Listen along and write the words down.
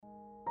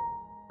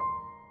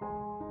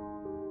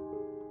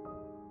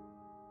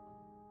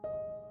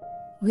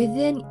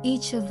Within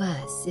each of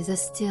us is a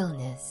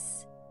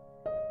stillness,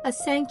 a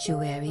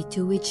sanctuary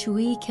to which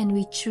we can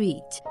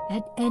retreat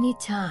at any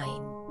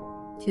time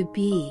to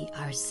be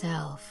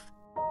ourselves.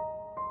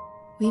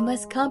 We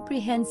must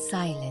comprehend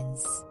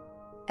silence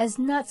as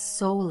not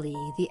solely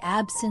the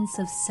absence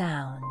of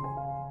sound.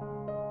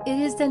 It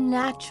is the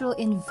natural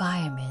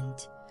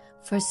environment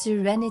for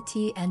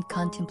serenity and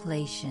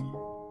contemplation.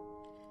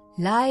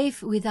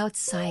 Life without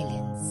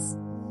silence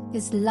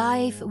is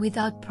life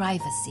without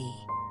privacy.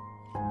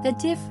 The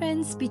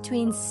difference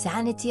between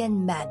sanity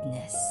and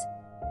madness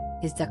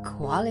is the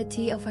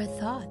quality of our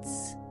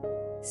thoughts.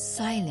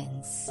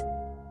 Silence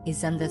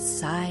is on the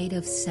side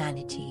of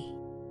sanity.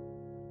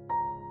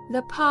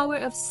 The power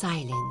of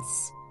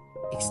silence,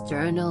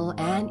 external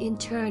and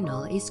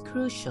internal, is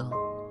crucial,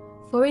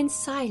 for in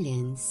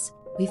silence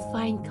we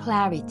find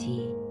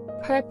clarity,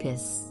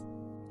 purpose,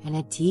 and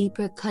a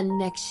deeper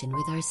connection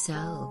with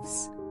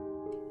ourselves.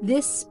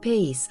 This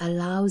space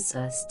allows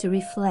us to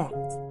reflect,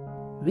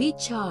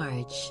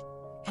 recharge,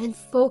 and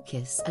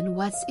focus on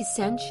what's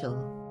essential.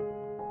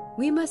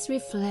 We must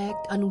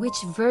reflect on which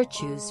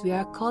virtues we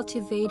are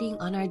cultivating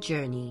on our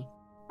journey,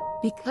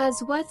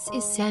 because what's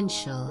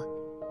essential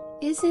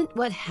isn't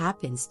what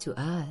happens to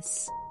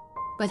us,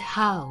 but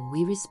how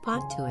we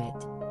respond to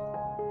it.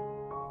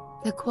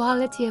 The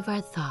quality of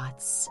our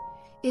thoughts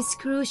is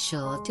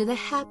crucial to the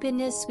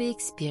happiness we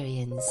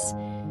experience,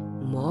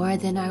 more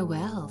than our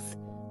wealth,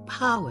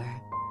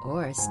 power,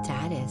 or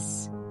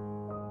status.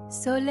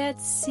 So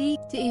let's seek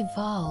to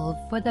evolve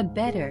for the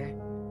better,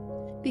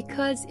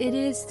 because it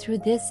is through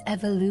this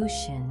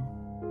evolution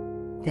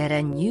that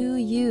a new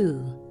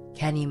you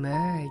can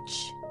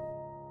emerge.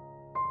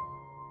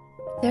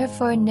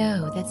 Therefore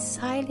know that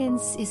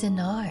silence is an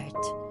art,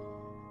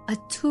 a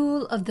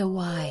tool of the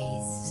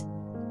wise.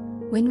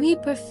 When we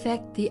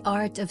perfect the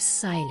art of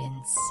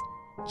silence,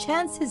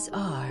 chances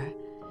are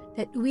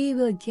that we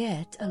will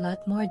get a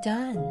lot more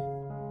done.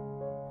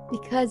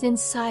 Because in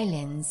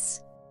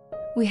silence,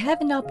 we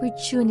have an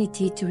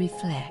opportunity to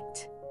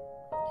reflect,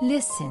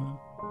 listen,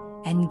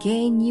 and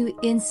gain new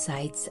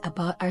insights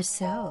about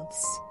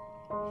ourselves.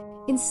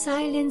 In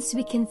silence,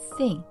 we can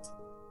think,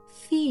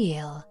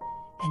 feel,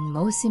 and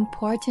most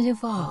important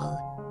of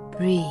all,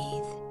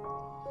 breathe.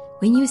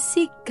 When you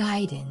seek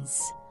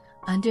guidance,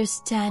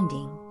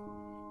 understanding,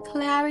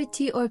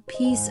 clarity, or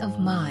peace of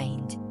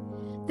mind,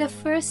 the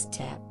first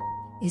step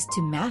is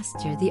to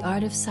master the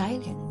art of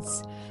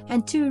silence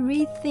and to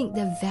rethink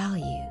the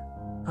value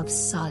of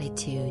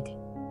solitude.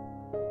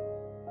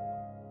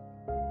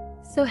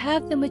 So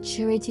have the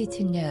maturity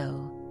to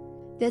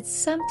know that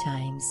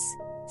sometimes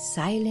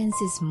silence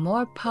is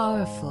more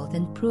powerful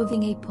than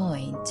proving a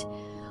point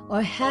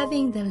or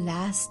having the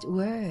last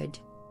word.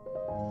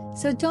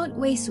 So don't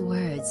waste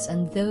words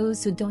on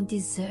those who don't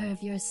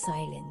deserve your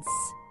silence.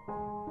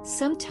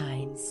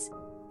 Sometimes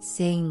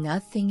saying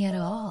nothing at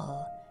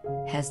all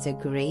has the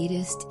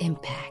greatest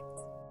impact.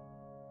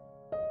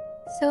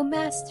 So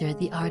master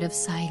the art of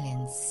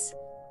silence,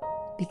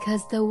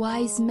 because the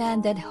wise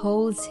man that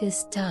holds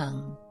his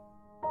tongue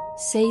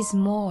says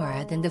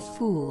more than the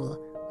fool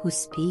who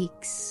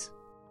speaks.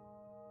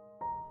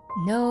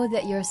 Know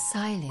that your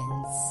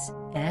silence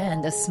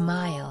and a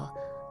smile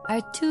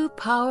are two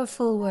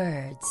powerful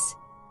words.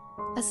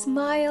 A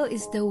smile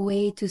is the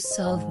way to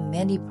solve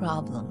many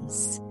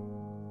problems,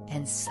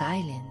 and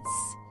silence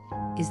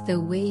is the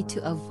way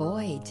to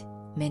avoid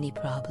many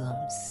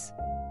problems.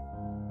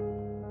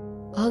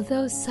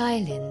 Although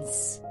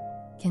silence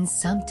can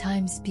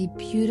sometimes be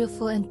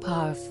beautiful and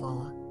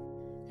powerful,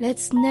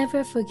 let's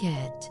never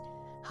forget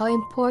how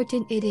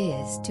important it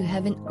is to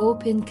have an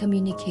open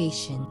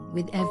communication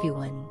with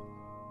everyone,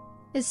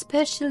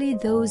 especially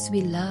those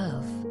we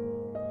love,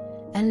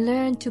 and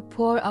learn to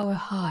pour our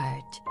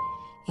heart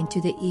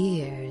into the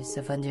ears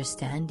of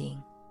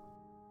understanding.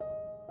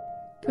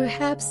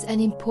 Perhaps an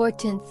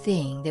important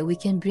thing that we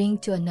can bring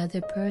to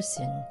another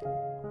person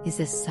is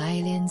the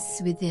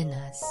silence within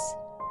us.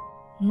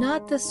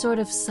 Not the sort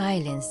of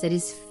silence that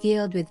is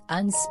filled with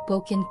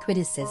unspoken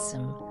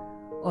criticism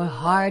or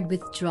hard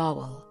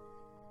withdrawal,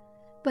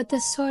 but the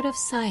sort of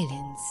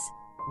silence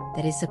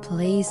that is a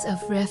place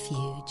of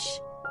refuge,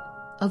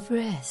 of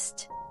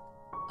rest,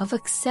 of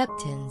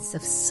acceptance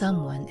of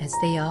someone as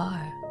they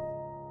are.